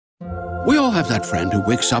We all have that friend who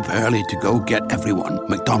wakes up early to go get everyone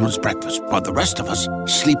McDonald's breakfast, while the rest of us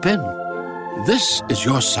sleep in. This is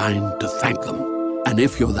your sign to thank them. And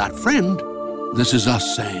if you're that friend, this is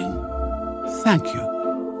us saying thank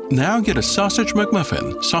you. Now get a sausage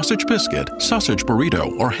McMuffin, sausage biscuit, sausage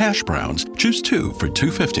burrito, or hash browns. Choose 2 for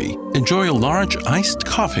 $2.50. Enjoy a large iced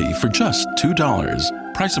coffee for just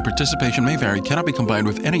 $2. Price and participation may vary. Cannot be combined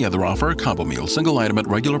with any other offer or combo meal. Single item at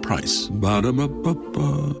regular price.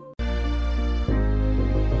 Ba-da-ba-ba-ba.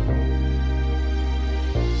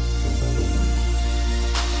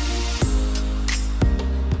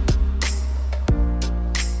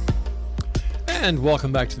 And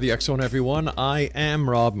welcome back to the X Zone, everyone. I am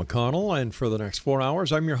Rob McConnell, and for the next 4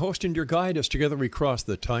 hours, I'm your host and your guide as together we cross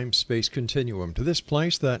the time-space continuum to this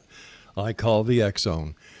place that I call the X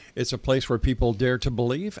Zone. It's a place where people dare to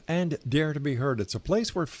believe and dare to be heard. It's a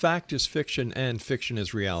place where fact is fiction and fiction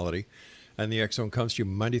is reality. And the X Zone comes to you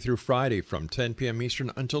Monday through Friday from 10 p.m.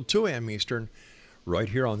 Eastern until 2 a.m. Eastern, right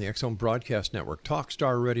here on the X Zone Broadcast Network,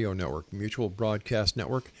 Talkstar Radio Network, Mutual Broadcast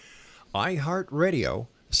Network, iHeartRadio,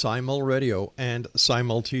 Simul Radio, and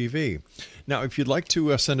Simul TV. Now, if you'd like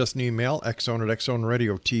to send us an email,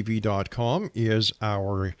 xzone@xzoneradiotv.com is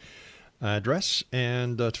our address.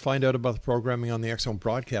 And to find out about the programming on the X Zone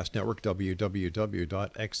Broadcast Network,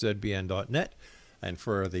 www.xzbn.net. And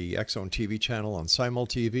for the X Zone TV channel on Simul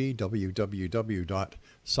TV,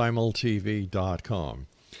 www.simultv.com.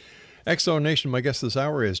 X Zone Nation, my guest this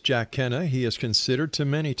hour is Jack KENNA. He is considered to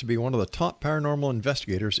many to be one of the top paranormal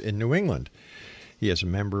investigators in New England. He is a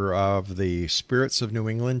member of the Spirits of New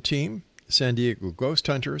England team, San Diego Ghost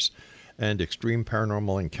Hunters, and Extreme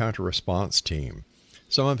Paranormal Encounter Response team.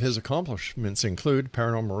 Some of his accomplishments include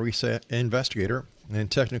paranormal investigator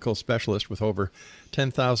and technical specialist with over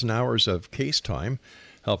 10,000 hours of case time,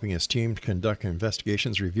 helping his team to conduct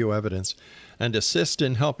investigations, review evidence, and assist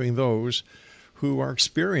in helping those who are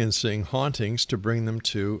experiencing hauntings to bring them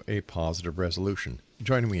to a positive resolution.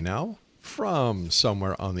 Joining me now from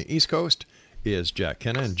somewhere on the East Coast is Jack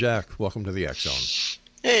KENNA. And Jack, welcome to the X Zone.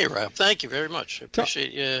 Hey, Rob. Thank you very much. I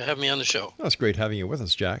appreciate you having me on the show. Well, it's great having you with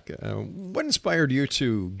us, Jack. What inspired you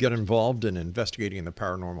to get involved in investigating the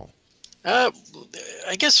paranormal? I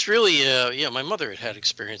guess really, my mother had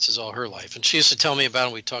experiences all her life, and she used to tell me about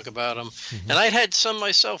them. We'd talk about them. Mm-hmm. And I had some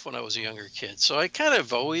myself when I was a younger kid. So I kind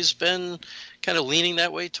of always been kind of leaning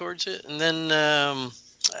that way towards it. And then,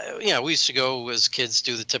 we used to go as kids,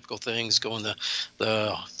 do the typical things, go in the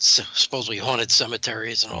supposedly haunted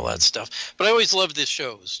cemeteries and all that stuff. But I always loved the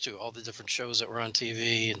shows, too, all the different shows that were on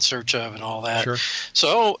TV, In Search of and all that. Sure.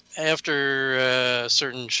 So after a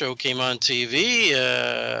certain show came on TV,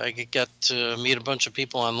 I got to meet a bunch of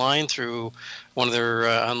people online through one of their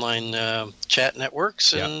online chat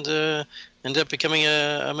networks and ended up becoming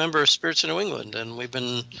a member of Spirits of New England. And we've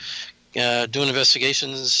been doing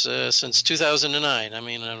investigations since 2009. I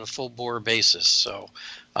mean, on a full-bore basis. So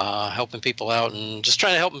helping people out and just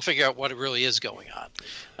trying to help them figure out what it really is going on.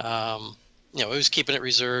 It was keeping it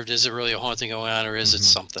reserved. Is it really a haunting going on, or is it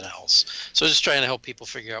something else? So just trying to help people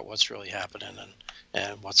figure out what's really happening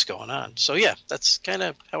and what's going on. So, yeah, that's kind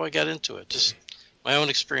of how I got into it, just my own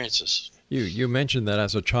experiences. You mentioned that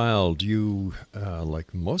as a child, you,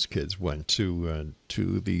 like most kids, went to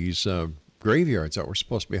these graveyards that were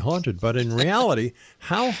supposed to be haunted, but in reality,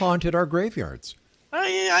 how haunted are graveyards?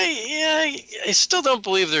 I still don't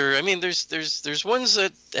believe they're. I mean, there's ones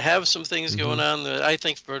that have some things going on that I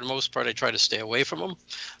think for the most part I try to stay away from them,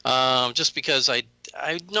 just because I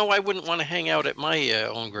know I wouldn't want to hang out at my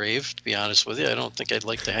own grave. To be honest with you, I don't think I'd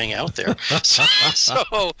like to hang out there. so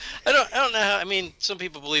I don't know how. I mean, some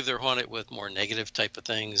people believe they're haunted with more negative type of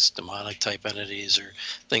things, demonic type entities or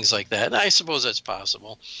things like that. And I suppose that's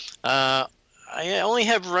possible. I only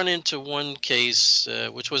have run into one case,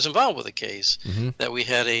 which was involved with a case that we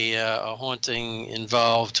had a haunting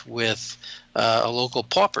involved with a local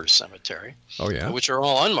pauper cemetery. Oh yeah, which are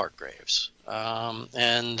all unmarked graves,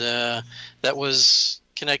 and that was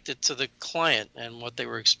connected to the client and what they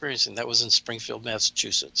were experiencing. That was in Springfield,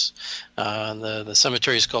 Massachusetts. The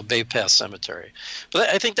cemetery is called Bay Path Cemetery, but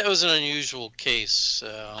I think that was an unusual case.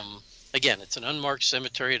 Again, it's an unmarked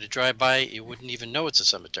cemetery. To drive by, you wouldn't even know it's a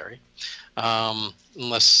cemetery,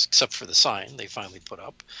 except for the sign they finally put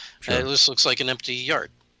up. Sure. It just looks like an empty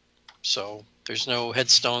yard. So there's no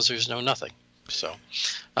headstones, there's no nothing. So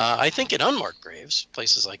I think in unmarked graves,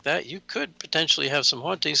 places like that, you could potentially have some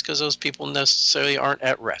hauntings because those people necessarily aren't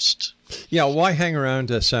at rest. Yeah, why hang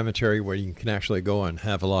around a cemetery where you can actually go and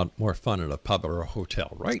have a lot more fun at a pub or a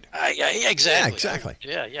hotel, right? Exactly. Yeah, exactly.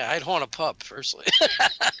 I'd haunt a pub, personally.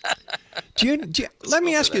 Let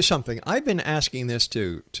me ask you something. I've been asking this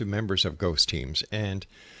to members of ghost teams, and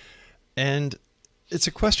And it's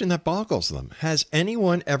a question that boggles them. Has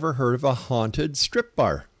anyone ever heard of a haunted strip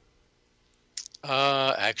bar?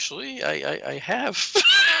 Actually, I have.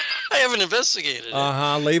 I haven't investigated it.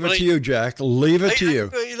 Leave it But to you, Jack. Leave it to you.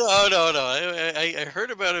 No. I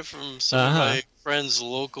heard about it from some of my friends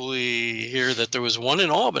locally here, that there was one in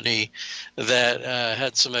Albany that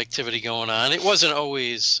had some activity going on. It wasn't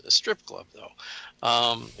always a strip club, though.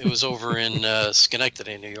 It was over in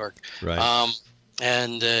Schenectady, New York. Right.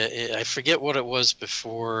 And I forget what it was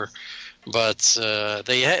before, but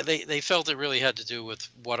they felt it really had to do with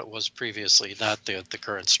what it was previously, not the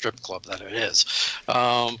current strip club that it is.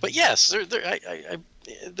 But yes, I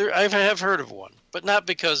have heard of one, but not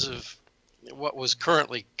because of what was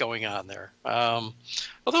currently going on there.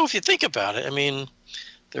 Although if you think about it, I mean,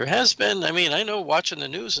 there has been, I know watching the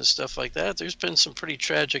news and stuff like that, there's been some pretty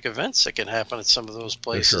tragic events that can happen at some of those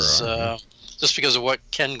places, Sure just because of what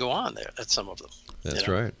can go on there at some of them. That's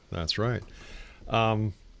right. That's right.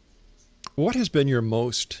 What has been your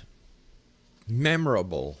most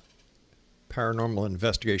memorable paranormal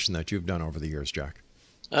investigation that you've done over the years, Jack?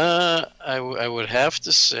 I would have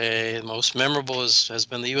to say the most memorable has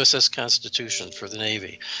been the USS Constitution for the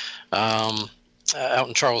Navy, out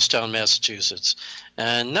in Charlestown, Massachusetts.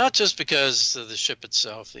 And not just because of the ship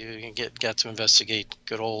itself. You got to investigate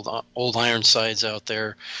good old Ironsides out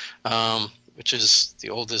there, which is the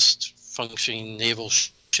oldest functioning naval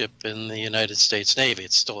ship in the United States Navy.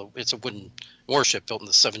 It's a wooden warship built in the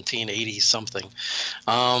 1780 something,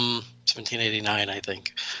 1789, I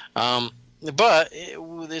think. But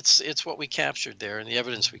it's what we captured there, and the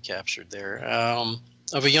evidence we captured there,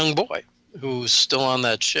 of a young boy who's still on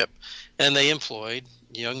that ship. And they employed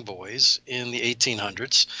young boys in the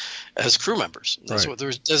 1800s as crew members. That's what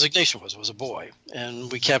their designation was a boy.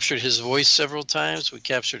 And we captured his voice several times. We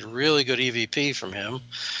captured a really good EVP from him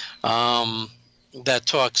that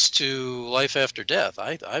talks to life after death,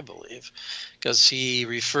 I believe, because he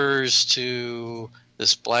refers to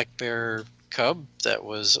this black bear cub that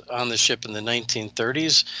was on the ship in the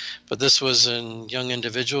 1930s, but this was a young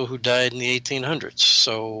individual who died in the 1800s.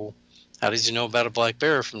 So how does he know about a black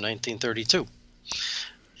bear from 1932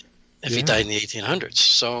 if he died in the 1800s?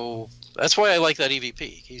 So that's why I like that EVP.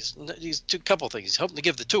 He's a couple things. He's helping to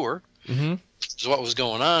give the tour, is what was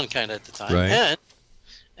going on kind of at the time,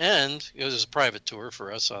 and it was a private tour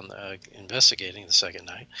for us on investigating the second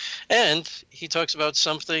night. And he talks about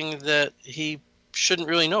something that he shouldn't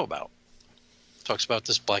really know about. Talks about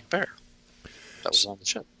this black bear that was on the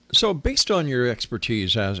ship. So based on your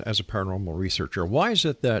expertise as a paranormal researcher, why is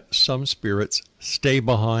it that some spirits stay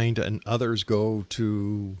behind and others go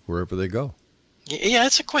to wherever they go? Yeah,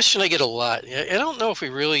 it's a question I get a lot. I don't know if we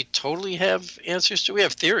really totally have answers to. We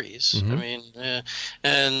have theories.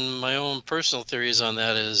 And my own personal theories on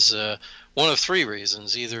that is one of three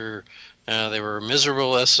reasons. Either they were a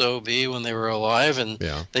miserable SOB when they were alive, and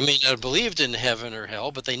they may not have believed in heaven or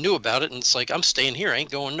hell, but they knew about it, and it's like, I'm staying here. I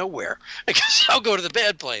ain't going nowhere. I guess I'll go to the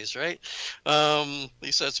bad place, right? At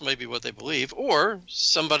least that's maybe what they believe. Or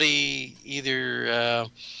somebody either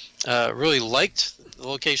really liked the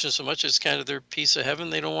location so much it's kind of their piece of heaven,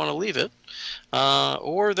 they don't want to leave it,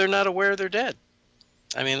 or they're not aware they're dead.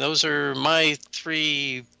 I mean, those are my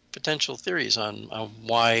three potential theories on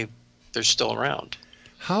why they're still around.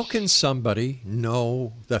 How can somebody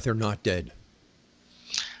know that they're not dead?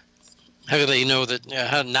 How do they know that?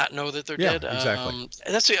 How not know that they're dead? Exactly.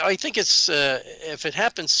 I think it's if it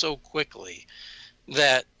happens so quickly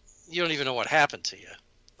that you don't even know what happened to you.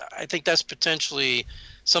 I think that's potentially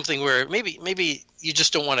something where maybe you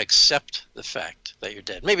just don't want to accept the fact that you're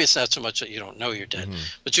dead. Maybe it's not so much that you don't know you're dead,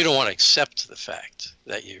 but you don't want to accept the fact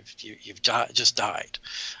that you've just died.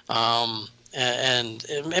 And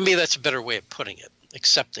maybe that's a better way of putting it.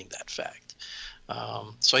 Accepting that fact.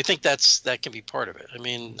 So I think that can be part of it. I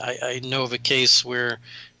mean, I know of a case where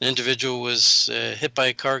an individual was hit by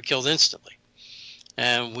a car, killed instantly.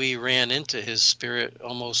 And we ran into his spirit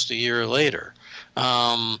almost a year later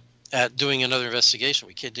at doing another investigation.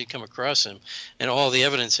 We did come across him, and all the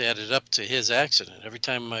evidence added up to his accident. Every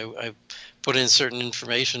time I put in certain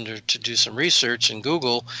information to do some research in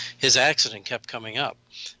Google, his accident kept coming up.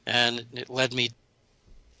 And it led me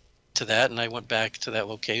to that, and I went back to that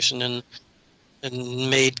location and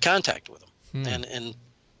made contact with him, and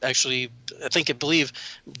actually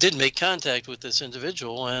did make contact with this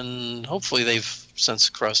individual, and hopefully they've since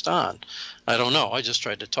crossed on. I don't know. I just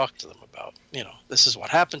tried to talk to them about, this is what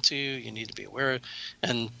happened to you. You need to be aware,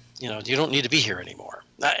 and you don't need to be here anymore.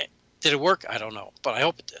 Did it work? I don't know, but I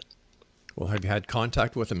hope it did. Well, have you had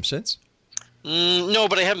contact with him since? No,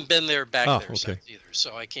 but I haven't been back there okay. since either,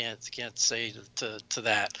 so I can't say to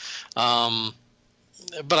that.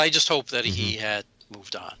 but I just hope that he had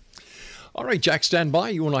moved on. All right, Jack, stand by.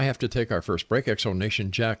 You and I have to take our first break. X Zone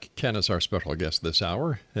Nation, Jack KENNA is our special guest this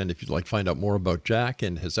hour. And if you'd like to find out more about Jack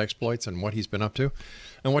and his exploits and what he's been up to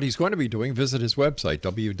and what he's going to be doing, visit his website,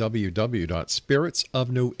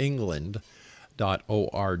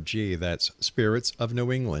 www.spiritsofnewengland.org. That's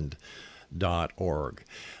spiritsofnewengland.org.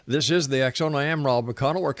 This is the X Zone. I am Rob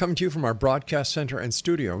McConnell. We're coming to you from our broadcast center and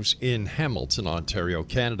studios in Hamilton, Ontario,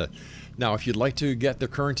 Canada. Now, if you'd like to get the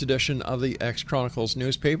current edition of the X Chronicles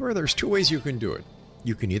newspaper, there's two ways you can do it.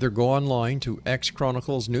 You can either go online to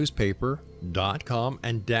xchroniclesnewspaper.com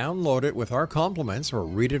and download it with our compliments or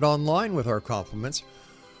read it online with our compliments,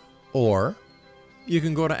 or you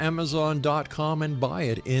can go to amazon.com and buy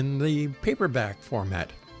it in the paperback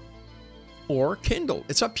format or Kindle.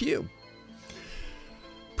 It's up to you.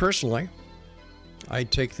 Personally,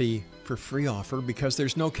 I'd take the for free offer because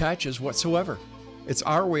there's no catches whatsoever. It's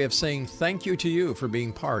our way of saying thank you to you for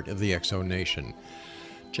being part of the X Zone Nation.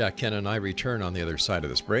 Jack KENNA and I return on the other side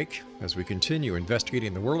of this break as we continue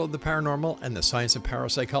investigating the world of the paranormal and the science of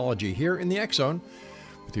parapsychology here in the X Zone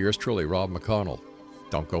with yours truly, Rob McConnell.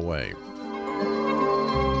 Don't go away.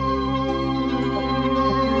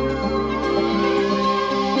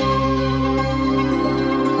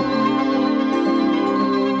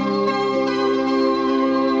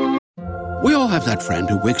 We all have that friend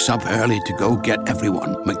who wakes up early to go get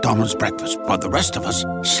everyone McDonald's breakfast while the rest of us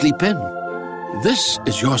sleep in. This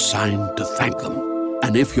is your sign to thank them.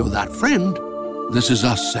 And if you're that friend, this is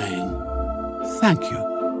us saying thank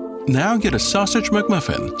you. Now get a sausage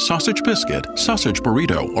McMuffin, sausage biscuit, sausage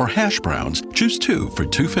burrito, or hash browns. Choose 2 for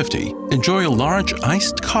 $2.50. Enjoy a large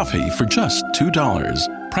iced coffee for just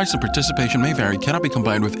 $2. Price and participation may vary. Cannot be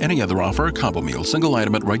combined with any other offer or combo meal. Single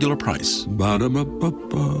item at regular price.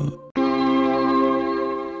 Ba-da-ba-ba-ba.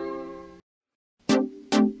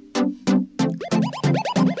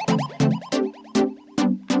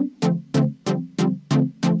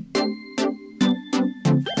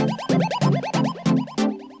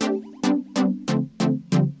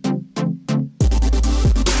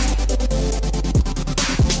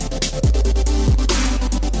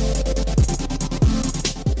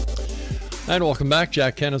 And welcome back.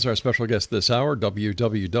 Jack KENNA is our special guest this hour,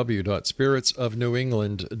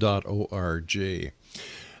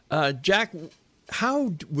 www.spiritsofnewengland.org. Jack,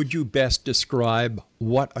 how would you best describe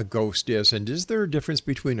what a ghost is? And is there a difference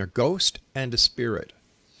between a ghost and a spirit?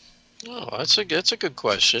 Oh, that's a good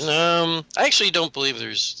question. I actually don't believe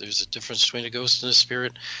there's a difference between a ghost and a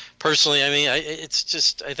spirit. Personally, I mean, it's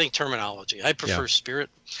just, I think, terminology. I prefer spirit.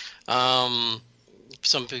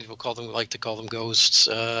 Some people like to call them ghosts.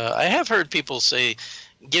 I have heard people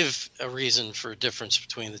give a reason for a difference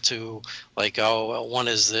between the two, like, oh, well, one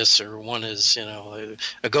is this or one is, a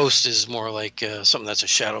ghost is more like something that's a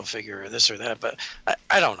shadow figure or this or that. But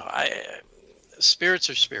I don't know. Spirits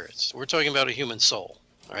are spirits. We're talking about a human soul,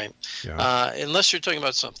 right? Yeah. Unless you're talking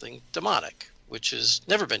about something demonic, which has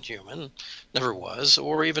never been human, never was,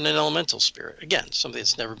 or even an elemental spirit. Again, something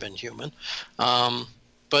that's never been human.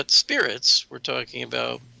 But spirits, we're talking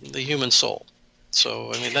about the human soul.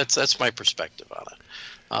 So, I mean, that's my perspective on it.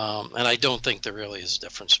 And I don't think there really is a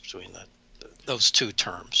difference between those two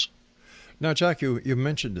terms. Now, Jack, you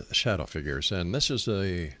mentioned shadow figures, and this is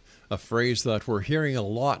a phrase that we're hearing a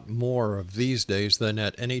lot more of these days than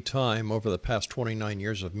at any time over the past 29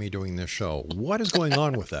 years of me doing this show. What is going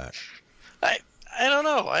on with that? I don't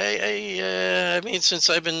know. I mean, since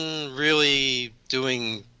I've been really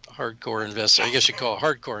doing hardcore I guess you call it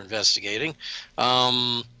hardcore investigating.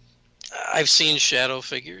 I've seen shadow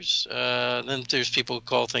figures. Then there's people who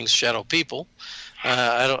call things shadow people.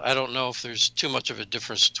 I don't know if there's too much of a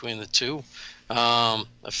difference between the two. A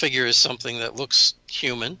figure is something that looks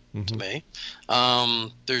human to me.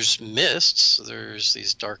 There's mists. There's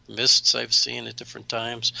these dark mists I've seen at different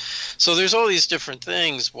times. So there's all these different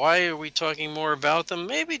things. Why are we talking more about them?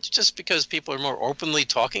 Maybe just because people are more openly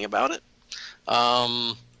talking about it.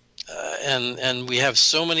 And we have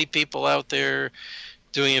so many people out there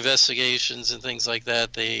doing investigations and things like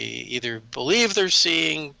that. They either believe they're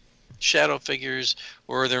seeing shadow figures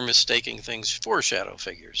or they're mistaking things for shadow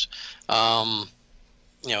figures. And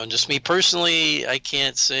just me personally, I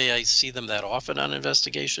can't say I see them that often on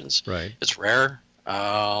investigations. Right. It's rare.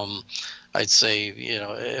 I'd say,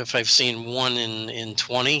 if I've seen one in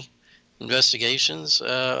 20 investigations,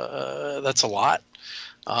 that's a lot.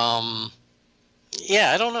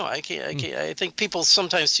 Yeah, I don't know. I think people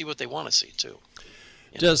sometimes see what they want to see too.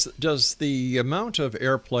 Does the amount of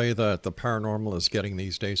airplay that the paranormal is getting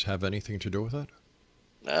these days have anything to do with it?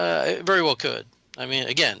 It very well could. I mean,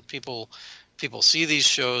 again, people people see these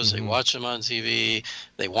shows, they watch them on TV,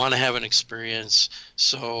 they want to have an experience,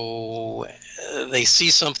 so they see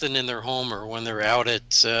something in their home, or when they're out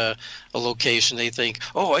at a location, they think,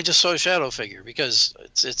 oh, I just saw a shadow figure, because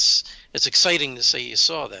it's exciting to say you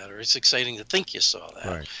saw that, or it's exciting to think you saw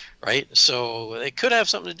that, right? So it could have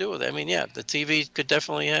something to do with it. I mean, yeah, the TV could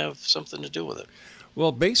definitely have something to do with it.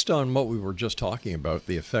 Well, based on what we were just talking about,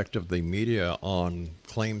 the effect of the media on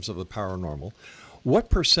claims of the paranormal, what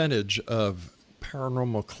percentage of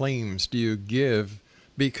paranormal claims do you give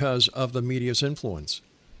because of the media's influence?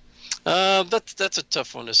 That's a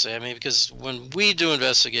tough one to say. I mean, because when we do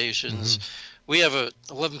investigations, we have a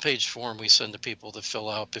 11-page form we send to people to fill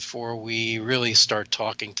out before we really start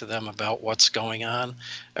talking to them about what's going on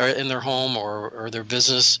in their home or their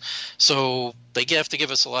business. So they have to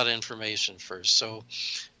give us a lot of information first. So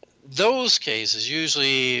those cases,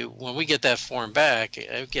 usually when we get that form back,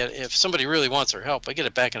 if somebody really wants our help, I get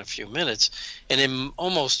it back in a few minutes. And in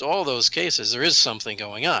almost all those cases, there is something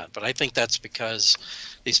going on. But I think that's because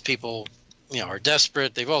these people, are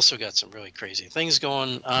desperate. They've also got some really crazy things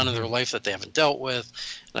going on in their life that they haven't dealt with.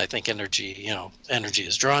 And I think energy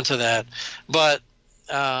is drawn to that. But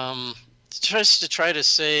just to try to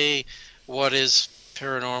say what is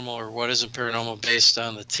paranormal or what isn't paranormal based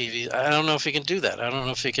on the TV, I don't know if you can do that. I don't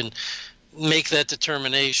know if you can make that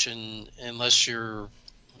determination unless you're,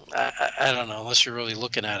 I don't know, unless you're really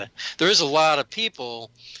looking at it. There is a lot of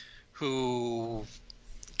people who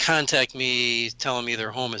contact me telling me their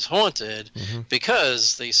home is haunted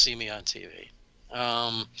because they see me on TV.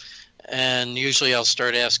 And usually I'll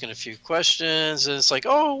start asking a few questions, and it's like,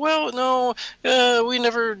 oh, well, no, we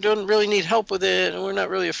never don't really need help with it, and we're not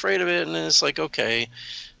really afraid of it. And then it's like, okay,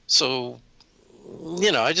 so,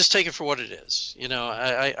 I just take it for what it is.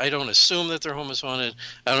 I don't assume that their home is haunted.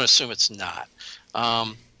 I don't assume it's not.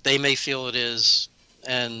 They may feel it is,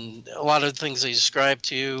 and a lot of the things they describe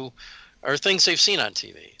to you are things they've seen on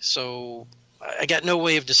TV. So I got no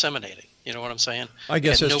way of disseminating. You know what I'm saying? I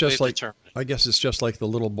guess it's just like the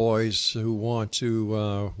little boys who want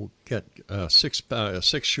to get a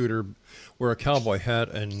six-shooter, wear a cowboy hat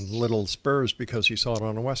and little spurs because he saw it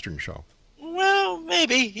on a Western show. Well,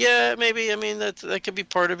 maybe, yeah, maybe. I mean, that could be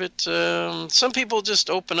part of it. Some people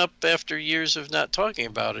just open up after years of not talking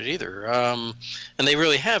about it either, and they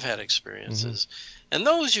really have had experiences. And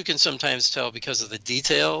those you can sometimes tell because of the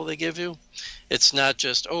detail they give you. It's not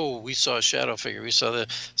just, oh, we saw a shadow figure. We saw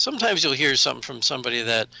sometimes you'll hear something from somebody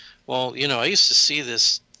that, well, I used to see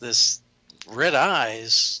this red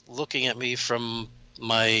eyes looking at me from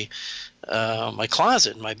my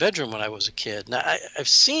closet in my bedroom when I was a kid. Now, I've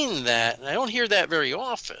seen that, and I don't hear that very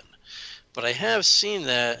often, but I have seen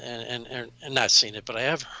that and not seen it, but I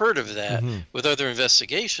have heard of that with other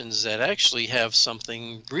investigations that actually have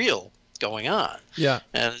something real going on. Yeah.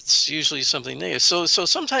 And it's usually something negative. So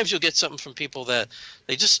sometimes you'll get something from people that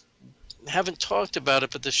they just haven't talked about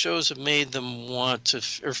it, but the shows have made them want to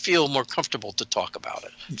or feel more comfortable to talk about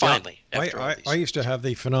it. Finally. Yeah. I used to have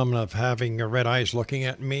the phenomenon of having red eyes looking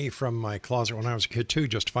at me from my closet when I was a kid too,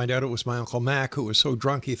 just to find out it was my Uncle Mac, who was so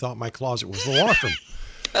drunk he thought my closet was the washroom.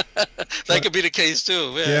 That could be the case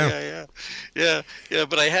too. Yeah.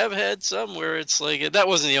 But I have had some where it's like, that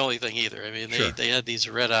wasn't the only thing either. I mean, they had these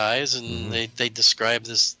red eyes, and they describe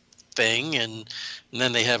this thing, and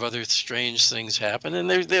then they have other strange things happen. And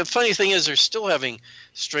the funny thing is, they're still having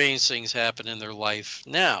strange things happen in their life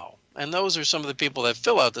now. And those are some of the people that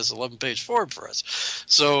fill out this 11-page form for us.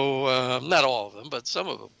 So not all of them, but some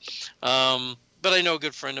of them. But I know a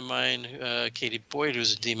good friend of mine, Katie Boyd,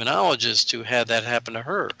 who's a demonologist, who had that happen to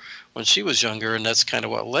her when she was younger, and that's kind of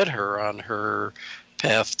what led her on her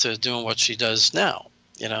path to doing what she does now,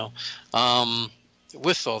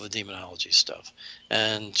 with all the demonology stuff.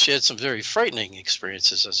 And she had some very frightening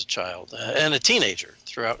experiences as a child and a teenager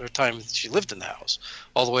throughout her time she lived in the house,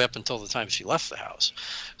 all the way up until the time she left the house.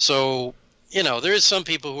 So there is some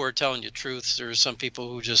people who are telling you truths. There are some people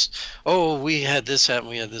who just, oh, we had this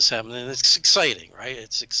happen, and it's exciting, right?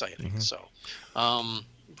 It's exciting. So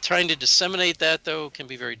trying to disseminate that, though, can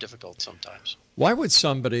be very difficult sometimes. Why would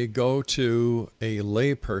somebody go to a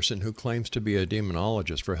lay person who claims to be a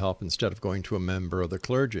demonologist for help instead of going to a member of the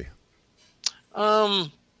clergy?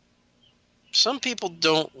 Some people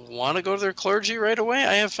don't want to go to their clergy right away.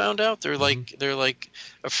 I have found out they're like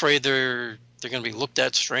afraid they're going to be looked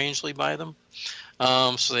at strangely by them.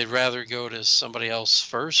 So they'd rather go to somebody else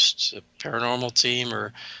first, a paranormal team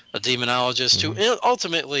or a demonologist who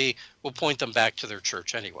ultimately will point them back to their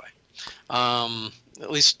church anyway. At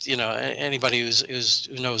least, anybody who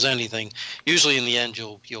knows anything, usually in the end,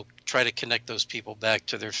 you'll try to connect those people back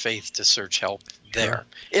to their faith to search help there.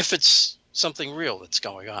 If it's something real that's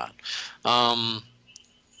going on.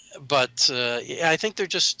 But yeah, I think they're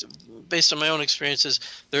just, based on my own experiences,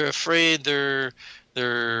 they're afraid their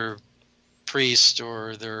priest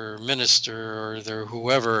or their minister or their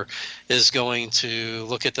whoever is going to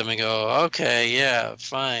look at them and go, okay, yeah,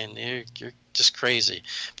 fine, you're just crazy.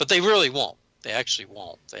 But they really won't. They actually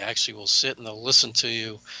won't. They actually will sit and they'll listen to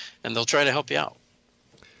you, and they'll try to help you out.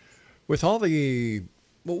 With all the,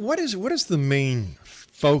 what is the main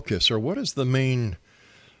focus, or what is the main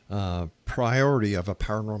priority of a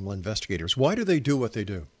paranormal investigators? Why do they do what they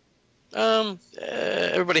do?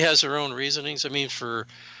 Everybody has their own reasonings. I mean, for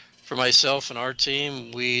myself and our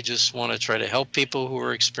team, we just want to try to help people who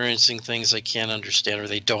are experiencing things they can't understand or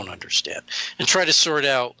they don't understand, and try to sort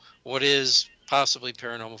out what is possibly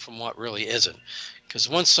paranormal from what really isn't. Because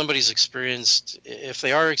once somebody's experienced, if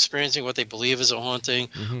they are experiencing what they believe is a haunting,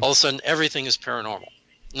 all of a sudden everything is paranormal,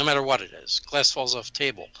 no matter what it is. Glass falls off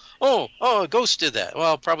table. Oh, a ghost did that.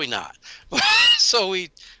 Well, probably not. So we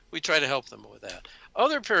try to help them with that.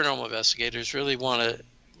 Other paranormal investigators really want to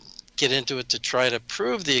get into it to try to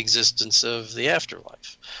prove the existence of the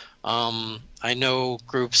afterlife. I know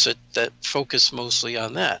groups that focus mostly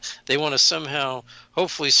on that. They want to somehow,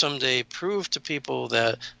 hopefully someday, prove to people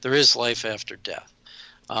that there is life after death.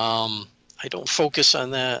 I don't focus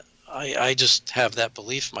on that. I just have that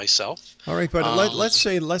belief myself. All right, but let's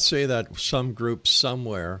say that some group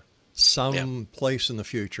somewhere, some place in the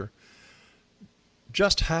future,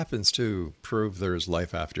 just happens to prove there is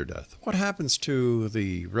life after death. What happens to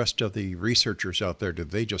the rest of the researchers out there? Do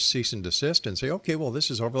they just cease and desist and say, okay, well, this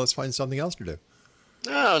is over, let's find something else to do?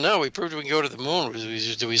 No, we proved we can go to the moon.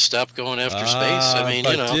 Do we stop going after space? I mean,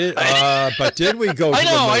 but did we go to the moon?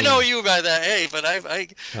 I know you by that. Hey, but we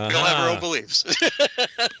all have our own beliefs.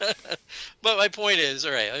 But my point is,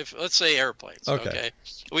 all right, let's say airplanes. Okay.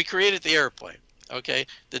 We created the airplane. Okay.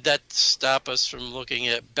 Did that stop us from looking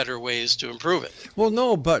at better ways to improve it? Well,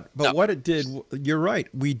 no, but no. What it did, you're right.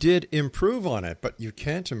 We did improve on it, but you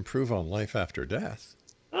can't improve on life after death.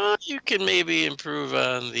 You can maybe improve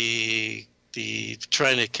on the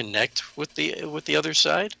trying to connect with the other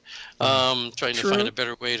side, trying to find a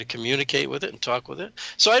better way to communicate with it and talk with it.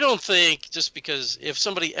 So I don't think, just because if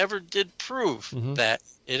somebody ever did prove that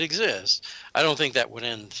it exists, I don't think that would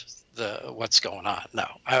end what's going on. No,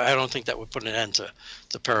 I don't think that would put an end to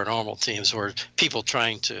the paranormal teams or people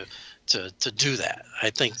trying to do that. I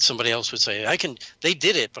think somebody else would say, they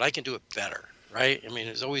did it, but I can do it better, right? I mean,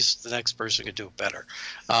 there's always the next person who can do it better.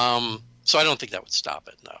 So I don't think that would stop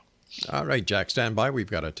it, no. All right, Jack, stand by. We've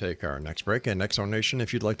got to take our next break. And X Zone Nation,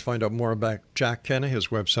 if you'd like to find out more about Jack KENNA, his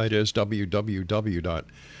website is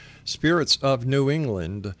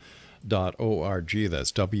www.spiritsofnewengland.org.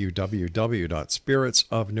 That's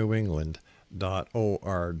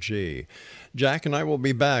www.spiritsofnewengland.org. Jack and I will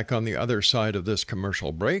be back on the other side of this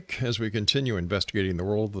commercial break as we continue investigating the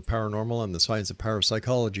world of the paranormal and the science of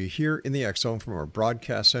parapsychology here in the X Zone from our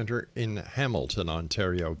broadcast center in Hamilton,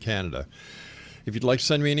 Ontario, Canada. If you'd like to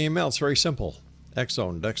send me an email, it's very simple.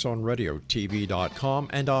 xzone@xzoneradiotv.com,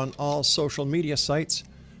 and on all social media sites,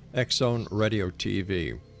 X Zone Radio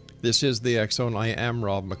TV. This is the X Zone. I am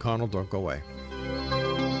Rob McConnell. Don't go away.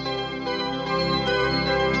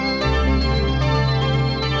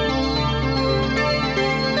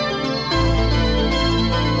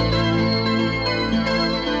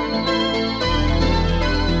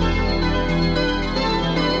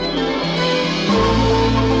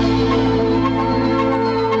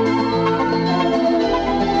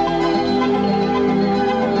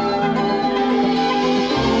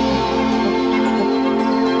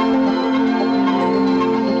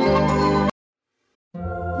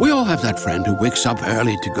 Have that friend who wakes up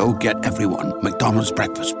early to go get everyone McDonald's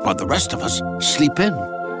breakfast, while the rest of us sleep in.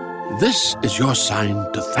 This is your sign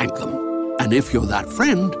to thank them. And if you're that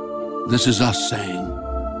friend, this is us saying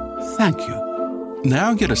thank you.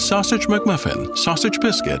 Now get a sausage McMuffin, sausage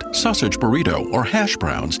biscuit, sausage burrito, or hash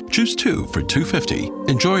browns. Choose 2 for $2.50.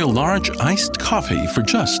 Enjoy a large iced coffee for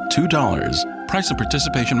just $2. Price and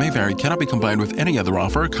participation may vary. Cannot be combined with any other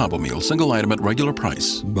offer or combo meal. Single item at regular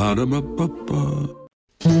price. Ba-da-ba-ba-ba.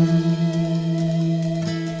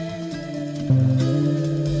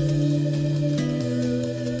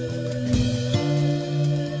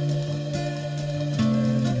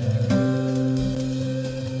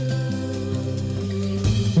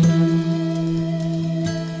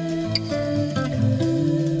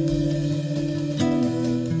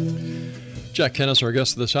 Jack KENNA is our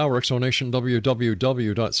guest this hour. X Zone Nation,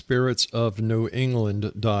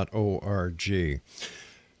 www.spiritsofnewengland.org.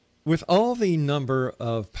 With all the number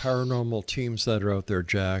of paranormal teams that are out there,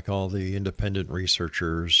 Jack, all the independent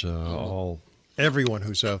researchers, everyone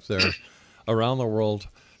who's out there around the world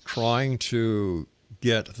trying to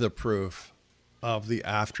get the proof of the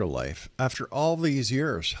afterlife after all these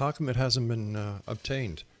years. How come it hasn't been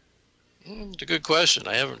obtained? It's a good question.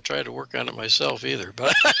 I haven't tried to work on it myself either,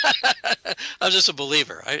 but I'm just a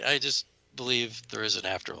believer. I just believe there is an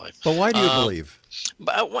afterlife. But why do you believe?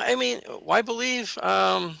 But I mean, why believe?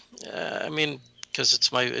 I mean, because it's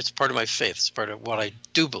part of my faith. It's part of what I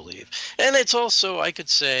do believe, and it's also I could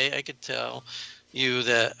tell you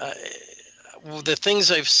that the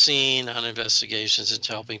things I've seen on investigations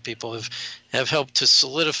into helping people have helped to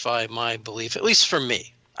solidify my belief, at least for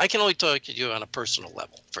me. I can only talk to you on a personal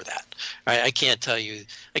level for that. Right? I can't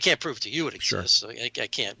prove to you it exists. Sure. I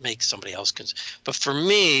can't make somebody else. But for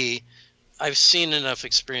me, I've seen enough,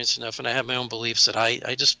 experienced enough, and I have my own beliefs that I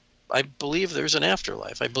believe there's an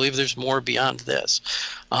afterlife. I believe there's more beyond this.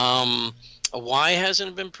 Why hasn't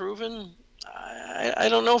it been proven? I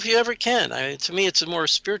don't know if you ever can. To me, it's a more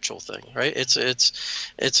spiritual thing, right? It's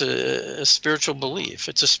a spiritual belief.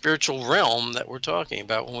 It's a spiritual realm that we're talking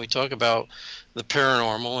about when we talk about the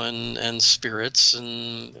paranormal and spirits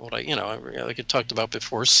and what like I talked about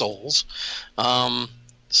before, souls.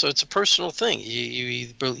 So it's a personal thing. You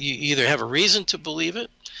either have a reason to believe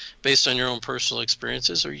it based on your own personal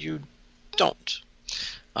experiences, or you don't.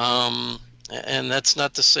 And that's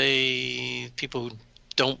not to say people who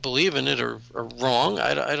don't believe in it are wrong.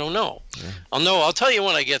 I don't know. Yeah. I'll tell you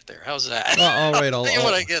when I get there. How's that? All right. I'll tell you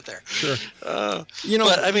when I get there. Sure. But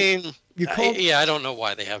I mean, I don't know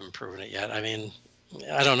why they haven't proven it yet. I mean,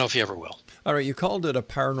 I don't know if you ever will. All right. You called it a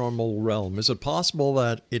paranormal realm. Is it possible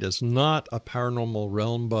that it is not a paranormal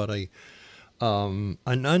realm, but an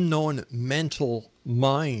unknown mental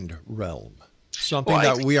mind realm? Something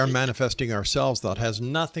that we are manifesting ourselves that has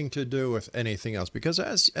nothing to do with anything else. Because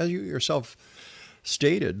as you yourself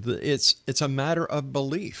stated, it's a matter of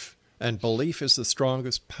belief, and belief is the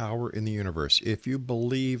strongest power in the universe. If you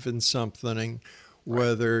believe in something,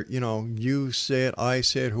 whether you say it, I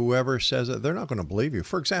say it, whoever says it, they're not going to believe you.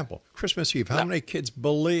 For example, Christmas Eve, how many kids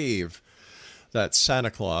believe that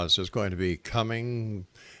Santa Claus is going to be coming,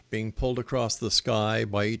 being pulled across the sky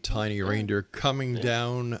by 8 tiny reindeer, coming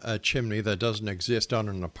down a chimney that doesn't exist on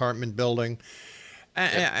an apartment building?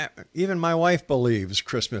 Even my wife believes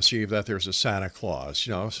Christmas Eve that there's a Santa Claus,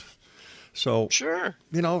 So sure,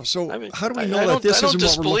 So how do we know that this isn't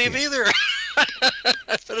what we're looking at? I don't disbelieve either.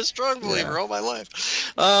 I've been a strong believer all my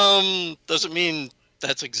life. Doesn't mean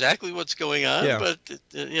that's exactly what's going on, but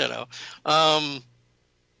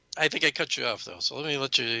I think I cut you off though, so let me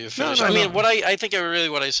let you finish. No, I mean, what I think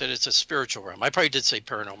what I said, it's a spiritual realm. I probably did say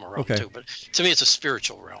paranormal realm too, but to me, it's a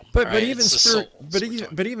spiritual realm. But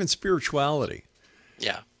even spirituality,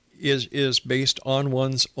 is based on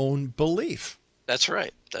one's own belief. That's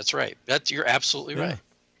right. You're absolutely right.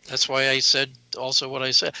 That's why I said also what I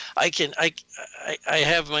said. I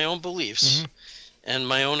have my own beliefs and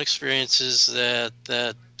my own experiences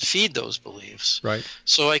that feed those beliefs. Right.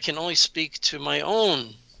 So I can only speak to my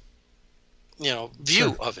own,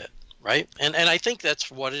 view of it. Right. And I think that's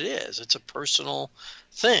what it is. It's a personal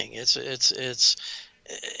thing. It's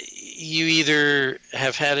you either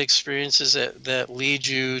have had experiences that lead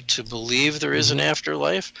you to believe there is an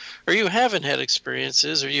afterlife, or you haven't had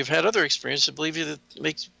experiences, or you've had other experiences that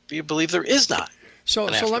make you believe there is not. So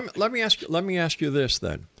let me ask you this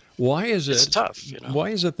then. Why is it? It's tough. Why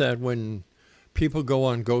is it that when people go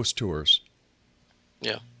on ghost tours,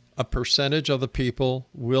 a percentage of the people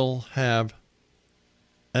will have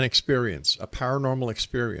an experience, a paranormal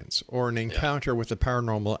experience, or an encounter with the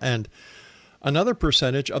paranormal, and another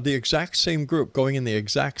percentage of the exact same group going in the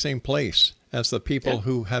exact same place as the people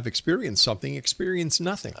who have experienced something experience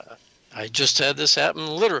nothing? I just had this happen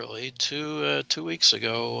literally 2 weeks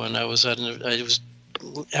ago when I was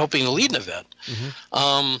helping to lead an event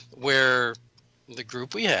where the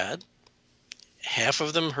group we had, half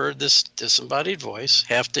of them heard this disembodied voice,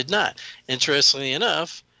 half did not. Interestingly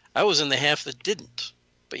enough, I was in the half that didn't,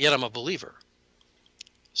 but yet I'm a believer.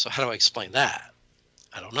 So how do I explain that?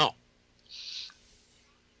 I don't know.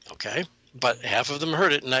 Okay, but half of them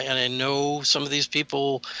heard it, and I know some of these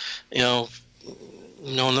people,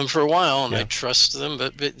 known them for a while, and I trust them.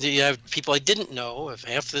 But you have people I didn't know. Of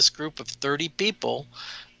half this group of 30 people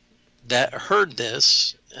that heard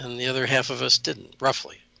this, and the other half of us didn't,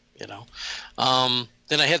 roughly. Then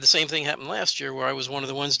I had the same thing happen last year, where I was one of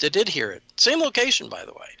the ones that did hear it. Same location, by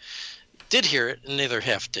the way, did hear it, and the other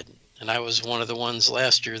half didn't. And I was one of the ones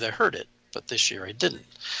last year that heard it, but this year I didn't.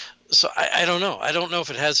 So I don't know. I don't know if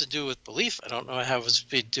it has to do with belief. I don't know how it has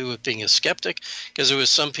to do with being a skeptic, because there was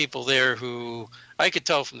some people there who I could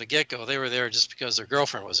tell from the get-go they were there just because their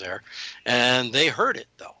girlfriend was there, and they heard it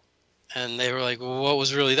though, And they were like, well, what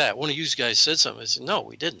was really that? One of you guys said something. I said, no,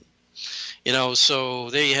 we didn't. So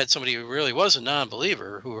they had somebody who really was a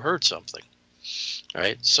non-believer who heard something,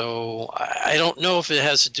 right? So I don't know if it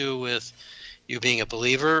has to do with you being a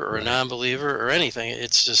believer or a non-believer or anything.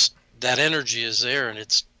 It's just that energy is there and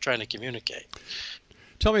it's trying to communicate.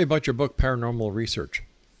 Tell me about your book, Paranormal Research.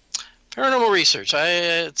 Paranormal Research.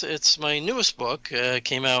 It's my newest book.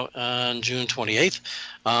 Came out on June 28th.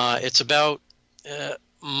 It's about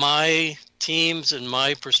my teams and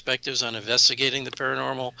my perspectives on investigating the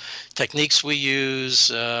paranormal, techniques we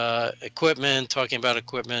use, equipment, talking about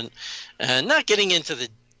equipment, and not getting into the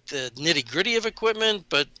nitty-gritty of equipment,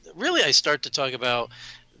 but really I start to talk about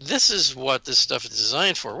this is what this stuff is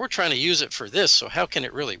designed for. We're trying to use it for this, so how can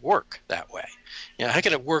it really work that way? How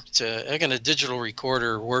can a digital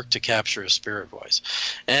recorder work to capture a spirit voice?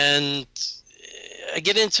 And I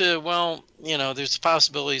get into, there's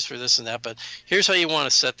possibilities for this and that, but here's how you want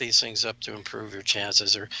to set these things up to improve your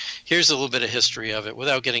chances, or here's a little bit of history of it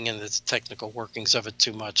without getting into the technical workings of it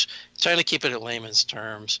too much, trying to keep it at layman's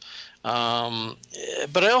terms.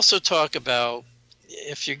 But I also talk about,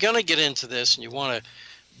 if you're going to get into this and you want to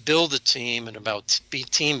build a team, and about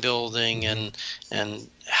team building and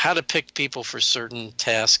how to pick people for certain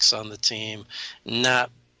tasks on the team, not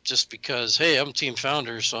just because, hey, I'm team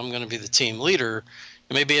founder, so I'm going to be the team leader.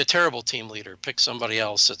 You may be a terrible team leader. Pick somebody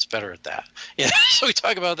else that's better at that. So we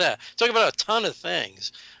talk about that. Talk about a ton of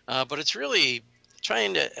things, but it's really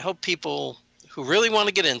trying to help people who really want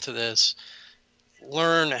to get into this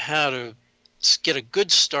learn how to get a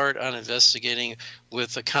good start on investigating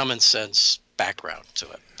with a common sense background to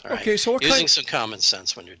it. All right? Okay, so using some common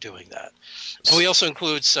sense when you're doing that. And we also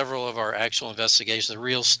include several of our actual investigations, the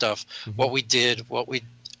real stuff, what we did, what we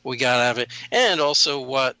got out of it, and also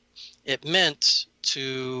what it meant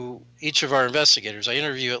to each of our investigators. I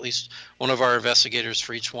interview at least one of our investigators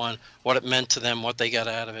for each one, what it meant to them, what they got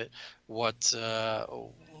out of it,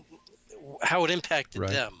 how it impacted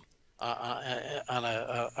them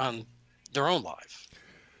on their own life.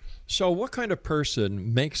 So what kind of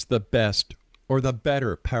person makes the best or the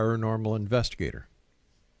better paranormal investigator?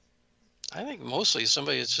 I think mostly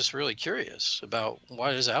somebody that's just really curious about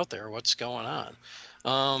what is out there, what's going on.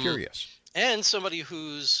 Curious. And somebody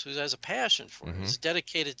who has a passion for it, who's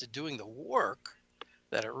dedicated to doing the work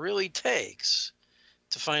that it really takes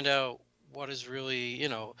to find out what is really,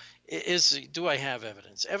 do I have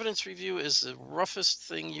evidence? Evidence review is the roughest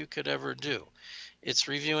thing you could ever do. It's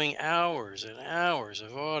reviewing hours and hours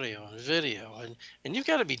of audio and video, and you've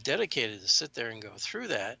got to be dedicated to sit there and go through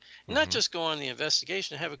that, and not just go on the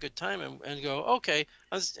investigation and have a good time and go, okay,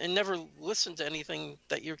 and never listen to anything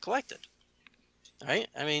that you're collected. Right?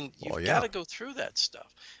 I mean, you've got to go through that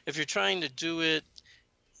stuff. If you're trying to do it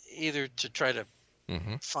either to try to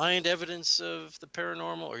find evidence of the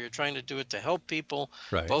paranormal, or you're trying to do it to help people,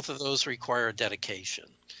 both of those require dedication.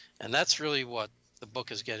 And that's really what the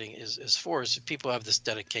book is getting is for, is people have this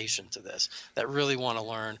dedication to this, that really want to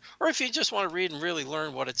learn, or if you just want to read and really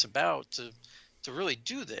learn what it's about, to really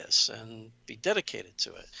do this and be dedicated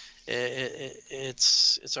to it.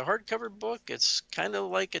 It's a hardcover book. It's kind of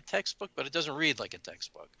like a textbook, but it doesn't read like a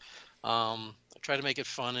textbook. I try to make it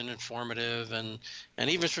fun and informative, and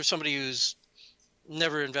even for somebody who's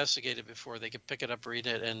never investigated before, they could pick it up, read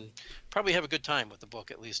it, and probably have a good time with the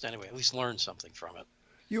book, at least learn something from it.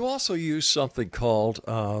 You also use something called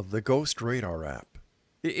the Ghost Radar app.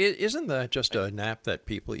 Isn't that just an app that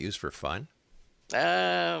people use for fun?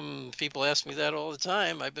 People ask me that all the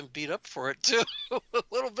time. I've been beat up for it too, a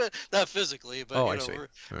little bit, not physically, but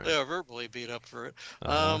verbally beat up for it.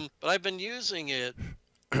 But I've been using it,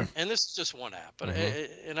 and this is just one app. But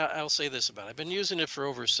I'll say this about it: I've been using it for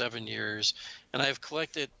over 7 years, and I've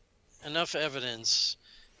collected enough evidence,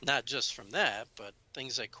 not just from that, but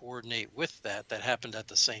things that coordinate with that happened at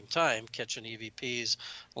the same time, catching EVPs,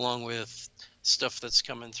 along with stuff that's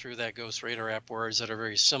coming through that Ghost Radar app, words that are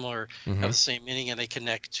very similar, have the same meaning, and they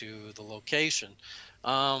connect to the location.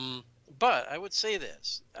 But I would say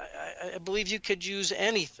this, I believe you could use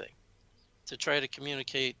anything to try to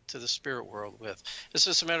communicate to the spirit world with. It's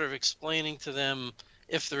just a matter of explaining to them,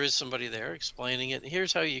 if there is somebody there, explaining it.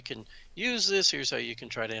 Here's how you can use this. Here's how you can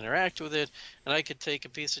try to interact with it. And I could take a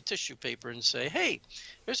piece of tissue paper and say, hey,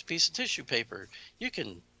 here's a piece of tissue paper. You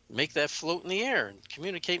can make that float in the air and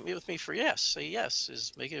communicate with me for yes. Say yes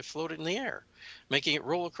is making it float in the air. Making it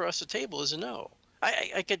roll across the table is a no.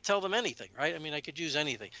 I could tell them anything, right? I mean, I could use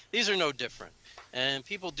anything. These are no different. And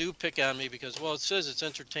people do pick on me because, well, it says it's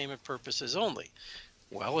entertainment purposes only.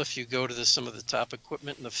 Well, if you go to some of the top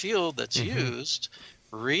equipment in the field that's used,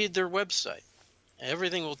 read their website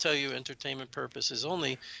Everything will tell you entertainment purposes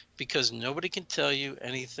only, because nobody can tell you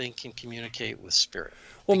anything can communicate with spirit.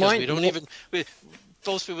 Well, Because we don't even,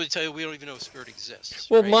 most people would tell you we don't even know if spirit exists.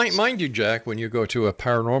 Well, right? mind you, Jack, when you go to a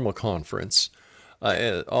paranormal conference,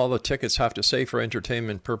 all the tickets have to say for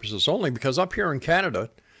entertainment purposes only, because up here in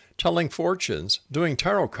Canada, telling fortunes, doing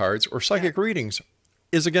tarot cards, or psychic readings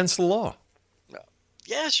is against the law.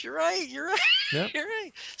 Yes, you're right. You're right. Yep. You're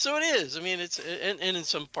right. So it is. I mean, it's and in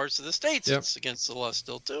some parts of the states, it's against the law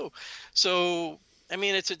still too. So I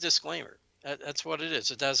mean, it's a disclaimer. That's what it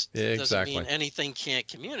is. It doesn't mean anything can't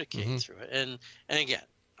communicate through it. And again,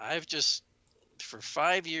 I've just for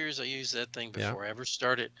 5 years I used that thing before I ever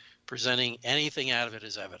started presenting anything out of it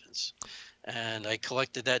as evidence. And I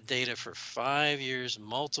collected that data for 5 years,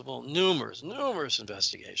 numerous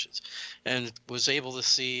investigations, and was able to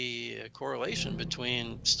see a correlation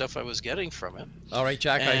between stuff I was getting from it. All right,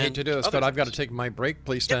 Jack, I hate to do this, but I've got to take my break.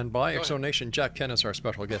 Please stand by. Go XO Nation, Jack KENNA is our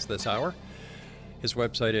special guest this hour. His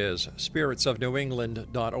website is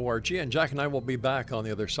spiritsofnewengland.org, and Jack and I will be back on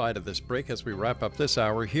the other side of this break as we wrap up this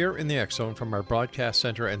hour here in the X Zone from our broadcast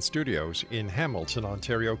center and studios in Hamilton,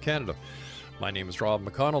 Ontario, Canada. My name is Rob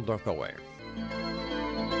McConnell. Don't go away.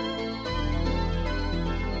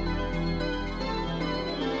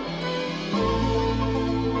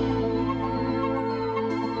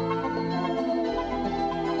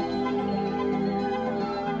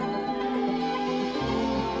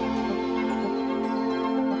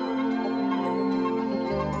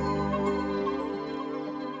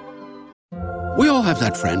 We all have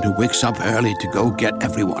that friend who wakes up early to go get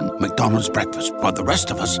everyone McDonald's breakfast, while the rest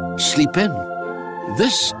of us sleep in.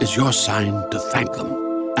 This is your sign to thank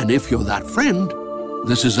them. And if you're that friend,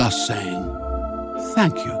 this is us saying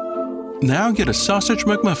thank you. Now get a sausage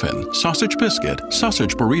McMuffin, sausage biscuit,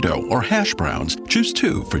 sausage burrito, or hash browns. Choose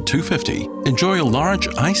 2 for $2.50. Enjoy a large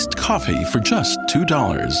iced coffee for just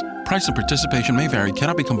 $2. Price and participation may vary.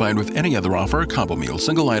 Cannot be combined with any other offer or combo meal.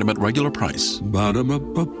 Single item at regular price.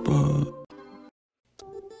 Ba-da-ba-ba-ba.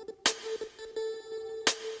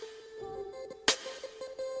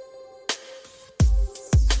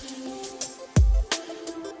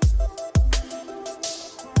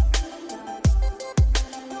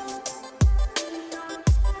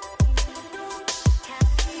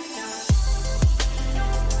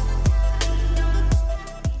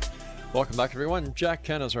 Welcome back, everyone. Jack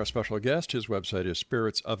KENNA is our special guest. His website is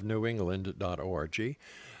spiritsofnewengland.org.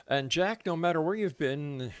 And Jack, no matter where you've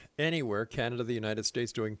been, anywhere, Canada, the United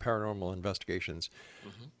States, doing paranormal investigations,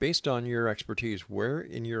 based on your expertise, where,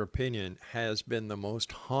 in your opinion, has been the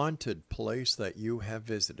most haunted place that you have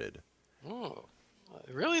visited? Oh,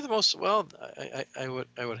 really? The most? Well, I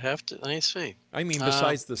would have to. Let me see. I mean,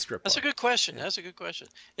 besides the strip. That's a good question. That's a good question.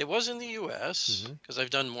 It was in the U.S. because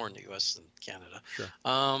I've done more in the U.S. than Canada. Sure.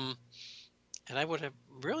 And I would have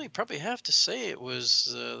really probably have to say it was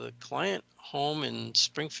the client home in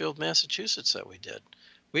Springfield, Massachusetts that we did.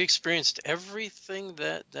 We experienced everything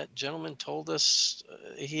that gentleman told us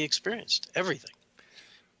he experienced. Everything.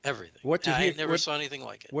 What did I never saw anything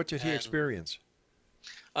like it. What did he experience?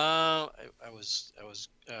 I was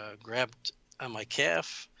grabbed on my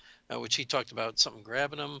calf, which he talked about something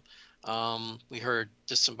grabbing him. We heard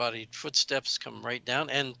disembodied footsteps come right down,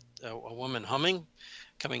 and a woman humming,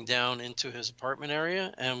 coming down into his apartment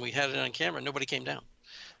area, and we had it on camera. Nobody came down,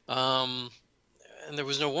 and there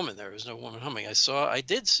was no woman there. There was no woman humming. I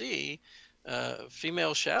did see a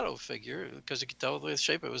female shadow figure, because you could tell the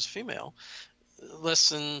shape it was female, less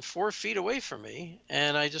than 4 feet away from me,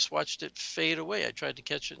 and I just watched it fade away. I tried to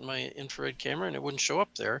catch it in my infrared camera, and it wouldn't show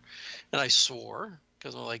up there, and I swore,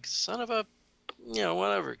 because I'm like, son of a,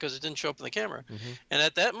 whatever, because it didn't show up in the camera. And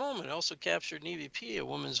at that moment, I also captured an EVP, a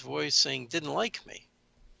woman's voice saying, "Didn't like me."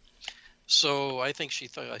 So I think she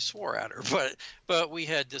thought I swore at her, but we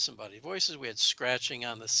had disembodied voices. We had scratching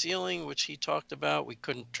on the ceiling, which he talked about. We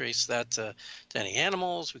couldn't trace that to any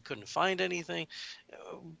animals. We couldn't find anything.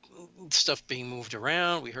 Stuff being moved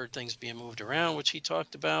around. We heard things being moved around, which he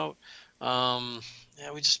talked about.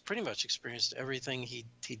 We just pretty much experienced everything he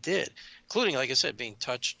did, including, like I said, being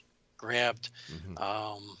touched, grabbed.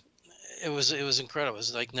 It was incredible. It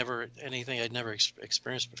was like never anything I'd never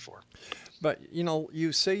experienced before. But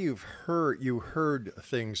you say you heard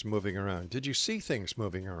things moving around. Did you see things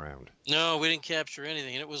moving around? No, we didn't capture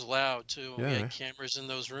anything, and it was loud too. Yeah. We had cameras in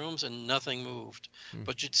those rooms, and nothing moved.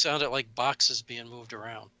 But it sounded like boxes being moved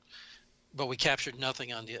around. But we captured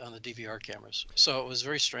nothing on the DVR cameras, so it was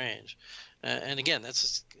very strange. And again,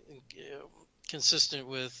 that's consistent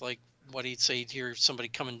with like what he'd say. He'd hear somebody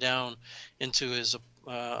coming down into his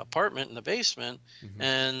apartment in the basement,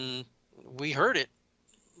 and we heard it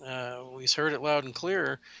we heard it loud and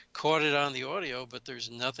clear, caught it on the audio, but there's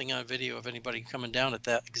nothing on video of anybody coming down at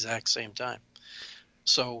that exact same time.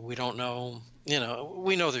 So we don't know,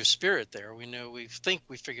 we know there's spirit there. We think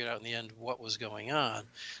we figured out in the end what was going on.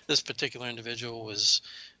 This particular individual was,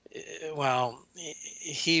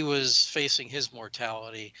 he was facing his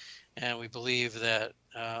mortality, and we believe that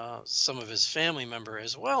some of his family member,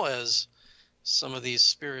 as well as some of these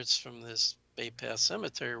spirits from this Bay Path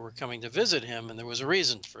Cemetery, were coming to visit him, and there was a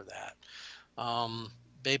reason for that.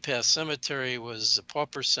 Bay Path Cemetery was a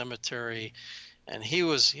pauper cemetery, and he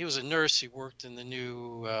was a nurse. He worked in the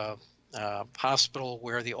new hospital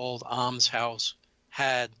where the old almshouse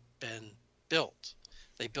had been built.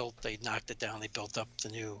 They knocked it down. They built up the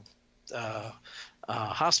new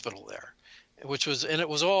hospital there, and it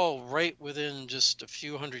was all right within just a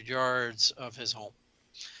few hundred yards of his home.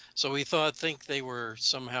 So we think they were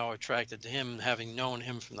somehow attracted to him, having known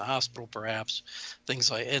him from the hospital, perhaps,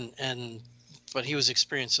 things like, but he was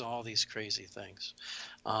experiencing all these crazy things.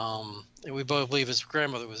 And we both believe his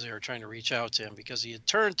grandmother was there trying to reach out to him because he had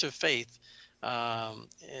turned to faith,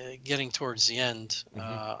 getting towards the end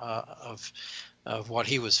of what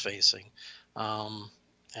he was facing.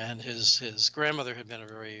 And his grandmother had been a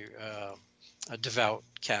very a devout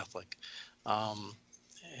Catholic.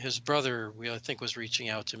 His brother, I think, was reaching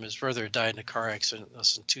out to him. His brother died in a car accident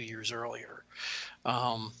less than 2 years earlier.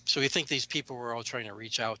 So we think these people were all trying to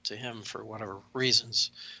reach out to him for whatever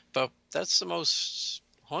reasons. But that's the most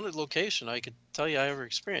haunted location I could tell you I ever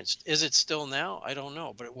experienced. Is it still now? I don't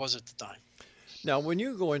know, but it was at the time. Now, when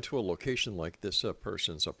you go into a location like this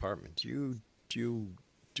person's apartment, do you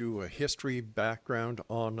do a history background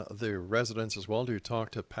on the residents as well? Do you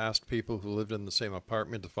talk to past people who lived in the same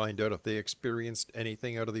apartment to find out if they experienced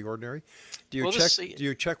anything out of the ordinary? Do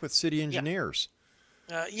you check with city engineers?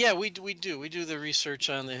 Yeah, we do. We do the research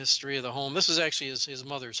on the history of the home. This is actually his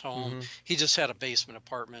mother's home. Mm-hmm. He just had a basement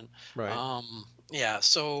apartment. Right.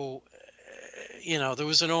 So, there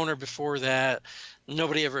was an owner before that.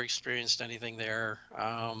 Nobody ever experienced anything there,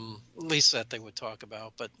 at least that they would talk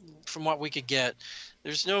about. But from what we could get,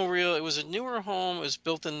 there's no real. It was a newer home. It was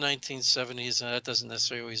built in the 1970s, and that doesn't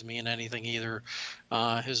necessarily always mean anything either.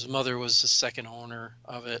 His mother was the second owner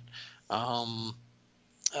of it.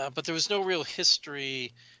 But there was no real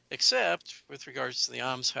history except with regards to the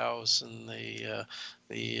almshouse and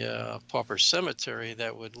the pauper cemetery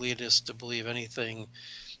that would lead us to believe anything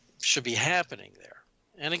should be happening there.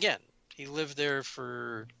 And again, he lived there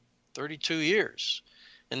for 32 years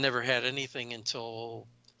and never had anything until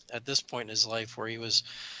at this point in his life where he was,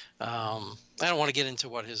 I don't want to get into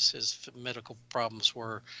what his medical problems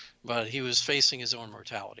were, but he was facing his own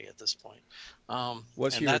mortality at this point.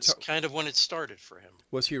 That's kind of when it started for him.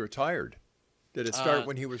 Was he retired? Did it start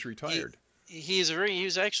when he was retired? He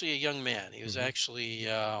was actually a young man. He was actually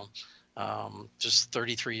just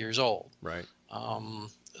 33 years old. Right.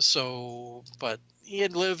 But he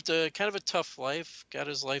had lived kind of a tough life, got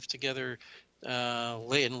his life together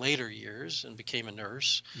in later years and became a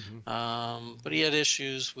nurse. Mm-hmm. But he had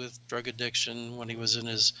issues with drug addiction when he was in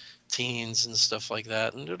his teens and stuff like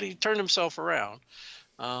that. And he turned himself around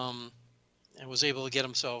and was able to get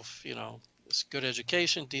himself, this good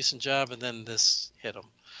education, decent job, and then this hit him.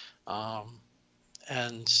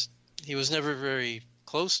 And he was never very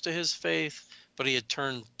close to his faith, but he had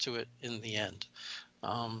turned to it in the end.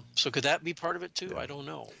 So could that be part of it too? Yeah. I don't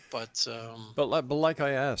know, but like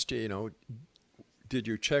I asked, did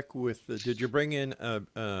you check did you bring in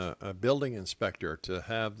a building inspector to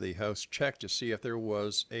have the house checked to see if there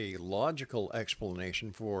was a logical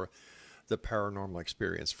explanation for the paranormal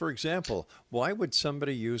experience? For example, why would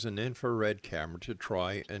somebody use an infrared camera to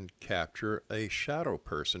try and capture a shadow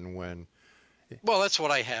person when? Well, that's what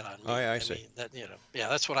I had on me. I see.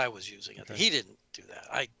 That's what I was using. Okay. He didn't do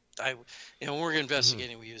that. When we're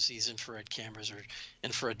investigating, we use these infrared cameras or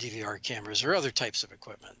infrared DVR cameras or other types of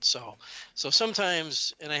equipment. So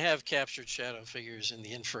sometimes, and I have captured shadow figures in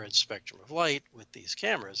the infrared spectrum of light with these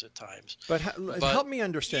cameers at times. But help me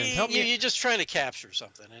understand. You're just trying to capture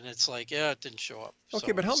something, and it's like, it didn't show up.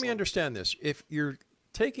 Okay, but help me understand this. If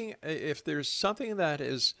there's something that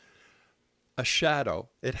is a shadow,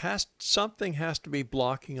 something has to be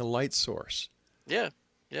blocking a light source. Yeah,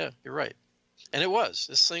 you're right. And it was.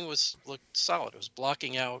 This thing looked solid. It was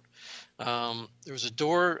blocking out. There was a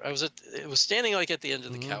door. It was standing like at the end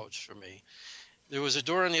of the couch for me. There was a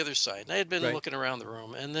door on the other side. And I had been looking around the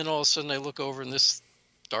room. And then all of a sudden I look over and this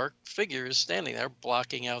dark figure is standing there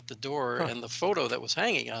blocking out the door and the photo that was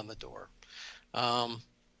hanging on the door.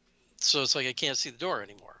 So it's like I can't see the door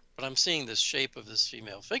anymore. But I'm seeing this shape of this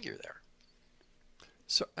female figure there.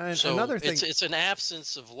 So another thing. It's an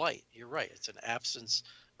absence of light. You're right. It's an absence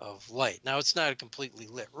of light. Now it's not a completely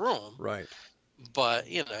lit room, Right. but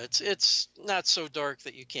it's not so dark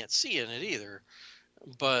that you can't see in it either.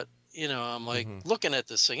 But I'm like looking at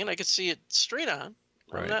this thing, and I could see it straight on.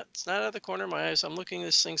 Right. It's not out of the corner of my eyes. I'm looking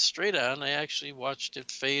this thing straight on. I actually watched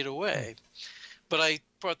it fade away. But I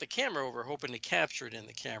brought the camera over hoping to capture it in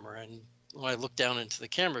the camera. And when I look down into the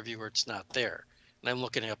camera viewer, it's not there. And I'm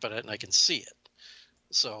looking up at it and I can see it.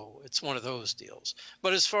 So it's one of those deals.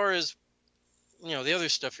 But as far as, the other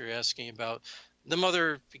stuff you're asking about, the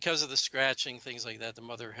mother, because of the scratching, things like that, the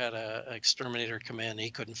mother had an exterminator come in. He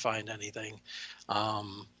couldn't find anything.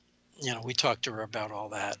 We talked to her about all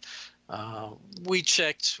that. We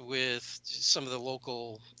checked with some of the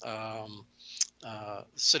local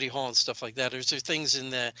city hall and stuff like that. There's things in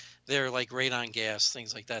there like radon gas,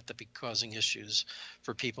 things like that be causing issues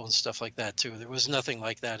for people and stuff like that too. There was nothing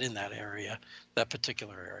like that in that area, that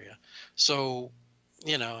particular area. So,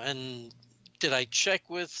 and did I check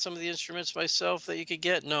with some of the instruments myself that you could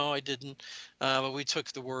get? No, I didn't. But we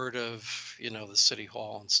took the word of, the city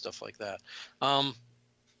hall and stuff like that.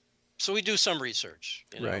 So we do some research,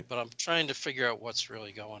 right. But I'm trying to figure out what's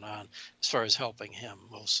really going on as far as helping him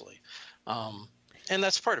mostly. And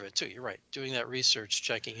that's part of it too. You're right. Doing that research,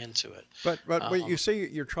 checking into it. But when you say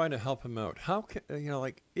you're trying to help him out, how can,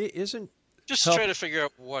 it isn't just try to figure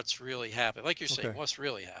out what's really happening. Like you're saying, what's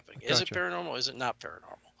really happening. Gotcha. Is it paranormal? Is it not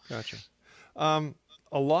paranormal? Gotcha. A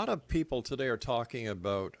lot of people today are talking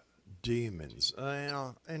about demons.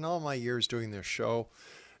 In all my years doing this show,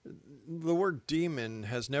 the word demon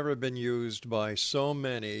has never been used by so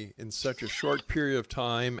many in such a short period of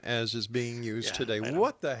time as is being used today.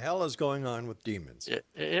 What the hell is going on with demons?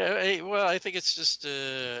 Well, I think it's just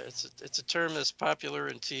it's a term that's popular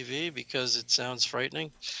in TV because it sounds frightening.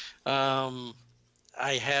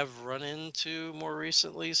 I have run into more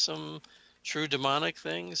recently some true demonic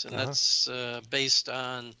things, and that's based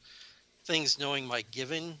on things knowing my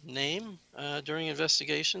given name during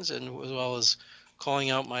investigations, and as well as calling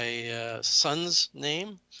out my son's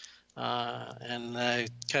name. And I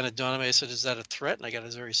kind of dawned on me, I said, is that a threat? And I got a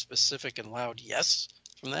very specific and loud yes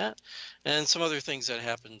from that. And some other things that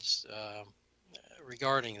happened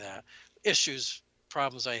regarding that. Issues,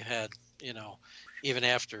 problems I had, even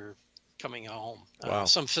after coming home. Wow.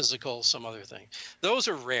 Some physical, some other thing. Those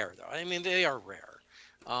are rare, though. I mean, they are rare.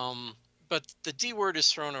 But the D word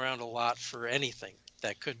is thrown around a lot for anything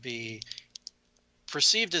that could be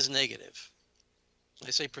perceived as negative. I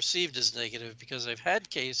say perceived as negative because I've had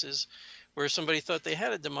cases where somebody thought they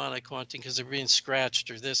had a demonic haunting because they're being scratched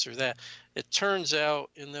or this or that. It turns out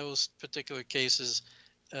in those particular cases,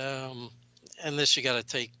 and this you got to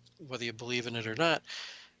take whether you believe in it or not,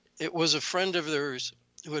 it was a friend of theirs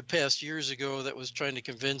who had passed years ago that was trying to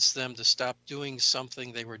convince them to stop doing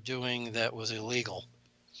something they were doing that was illegal.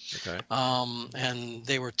 Okay. And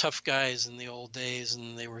they were tough guys in the old days,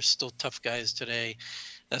 and they were still tough guys today.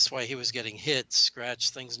 That's why he was getting hit,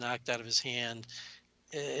 scratched, things knocked out of his hand.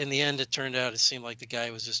 In the end, it turned out it seemed like the guy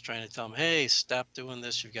was just trying to tell him, hey, stop doing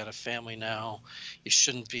this. You've got a family now. You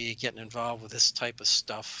shouldn't be getting involved with this type of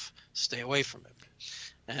stuff. Stay away from it.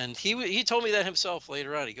 And he told me that himself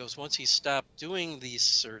later on. He goes, once he stopped doing these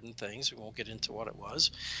certain things, we won't get into what it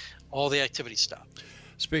was, all the activity stopped.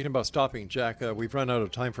 Speaking about stopping, Jack, we've run out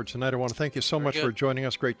of time for tonight. I want to thank you so much for joining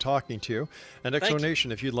us. Great talking to you. And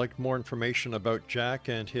Exonation, if you'd like more information about Jack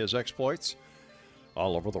and his exploits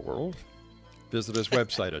all over the world, visit his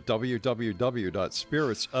website at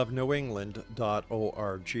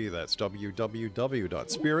www.spiritsofnewengland.org. That's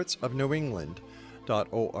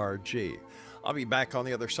www.spiritsofnewengland.org. I'll be back on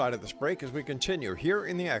the other side of this break as we continue here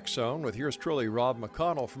in the X Zone with yours truly, Rob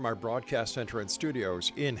McConnell, from our broadcast center and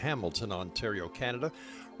studios in Hamilton, Ontario, Canada,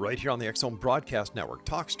 right here on the X Zone Broadcast Network,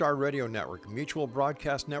 Talkstar Radio Network, Mutual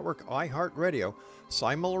Broadcast Network, iHeartRadio,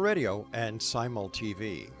 Simul Radio, and Simul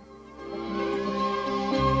TV.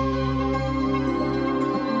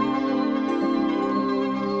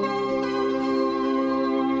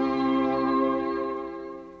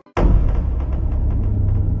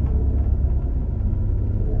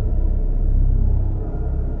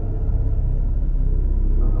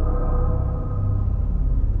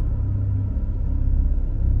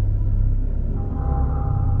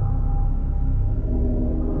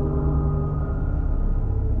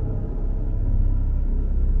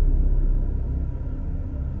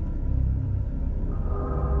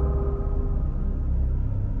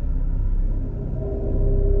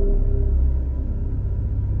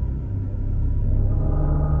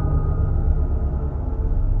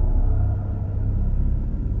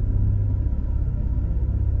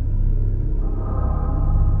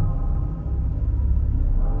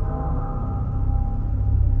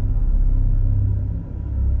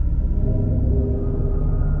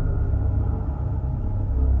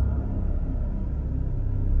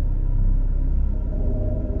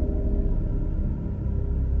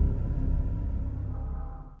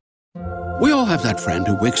 have that friend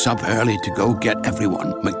who wakes up early to go get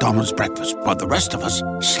everyone McDonald's breakfast while the rest of us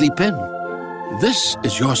sleep in. This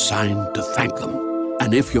is your sign to thank them.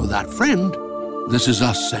 And if you're that friend, this is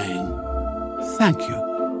us saying thank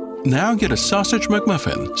you. Now get a sausage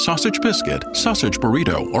McMuffin, sausage biscuit, sausage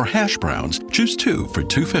burrito, or hash browns. Choose 2 for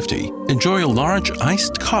 $2.50. Enjoy a large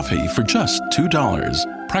iced coffee for just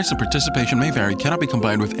 $2. Price and participation may vary. Cannot be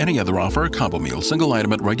combined with any other offer or combo meal. Single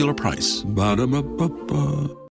item at regular price. Ba-da-ba-ba-ba.